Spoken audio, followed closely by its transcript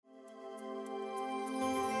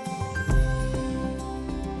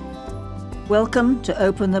Welcome to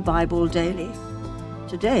Open the Bible Daily.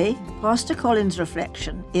 Today, Pastor Colin's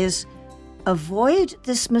reflection is Avoid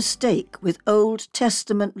this mistake with Old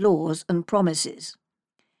Testament laws and promises.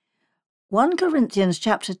 1 Corinthians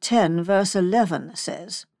chapter 10 verse 11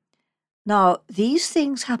 says, Now these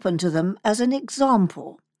things happened to them as an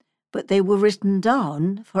example, but they were written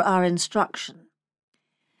down for our instruction.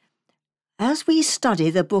 As we study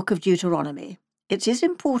the book of Deuteronomy, it is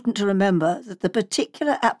important to remember that the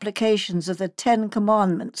particular applications of the 10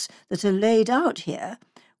 Commandments that are laid out here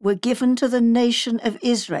were given to the nation of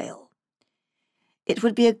Israel. It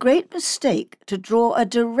would be a great mistake to draw a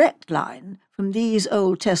direct line from these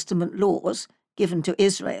Old Testament laws given to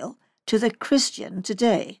Israel to the Christian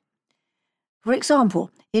today. For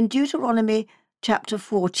example, in Deuteronomy chapter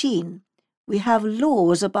 14, we have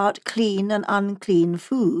laws about clean and unclean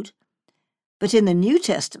food. But in the New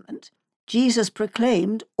Testament, Jesus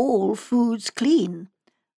proclaimed all foods clean.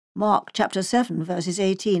 Mark chapter 7, verses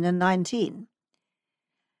 18 and 19.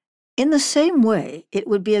 In the same way, it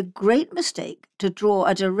would be a great mistake to draw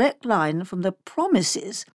a direct line from the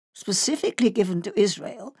promises specifically given to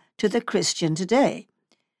Israel to the Christian today.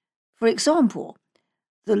 For example,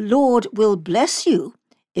 the Lord will bless you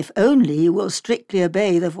if only you will strictly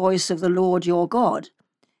obey the voice of the Lord your God.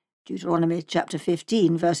 Deuteronomy chapter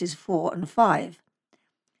 15, verses 4 and 5.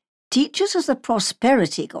 Teachers of the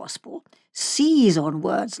prosperity gospel seize on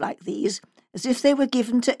words like these as if they were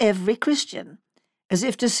given to every Christian, as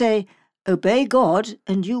if to say, obey God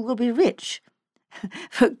and you will be rich.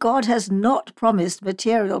 But God has not promised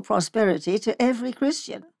material prosperity to every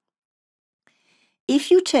Christian. If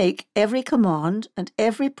you take every command and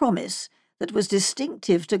every promise that was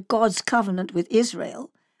distinctive to God's covenant with Israel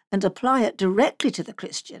and apply it directly to the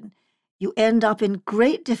Christian, you end up in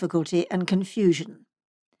great difficulty and confusion.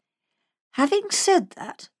 Having said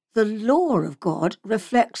that, the law of God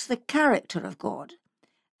reflects the character of God,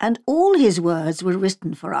 and all his words were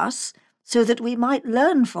written for us so that we might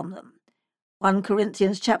learn from them. 1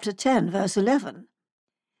 Corinthians chapter 10, verse 11.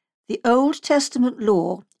 The Old Testament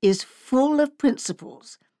law is full of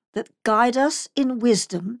principles that guide us in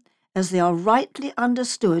wisdom as they are rightly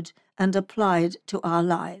understood and applied to our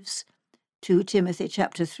lives. 2 Timothy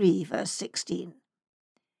chapter 3, verse 16.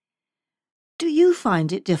 Do you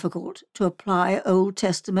find it difficult to apply Old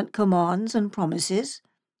Testament commands and promises?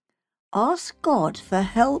 Ask God for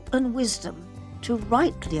help and wisdom to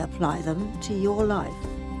rightly apply them to your life.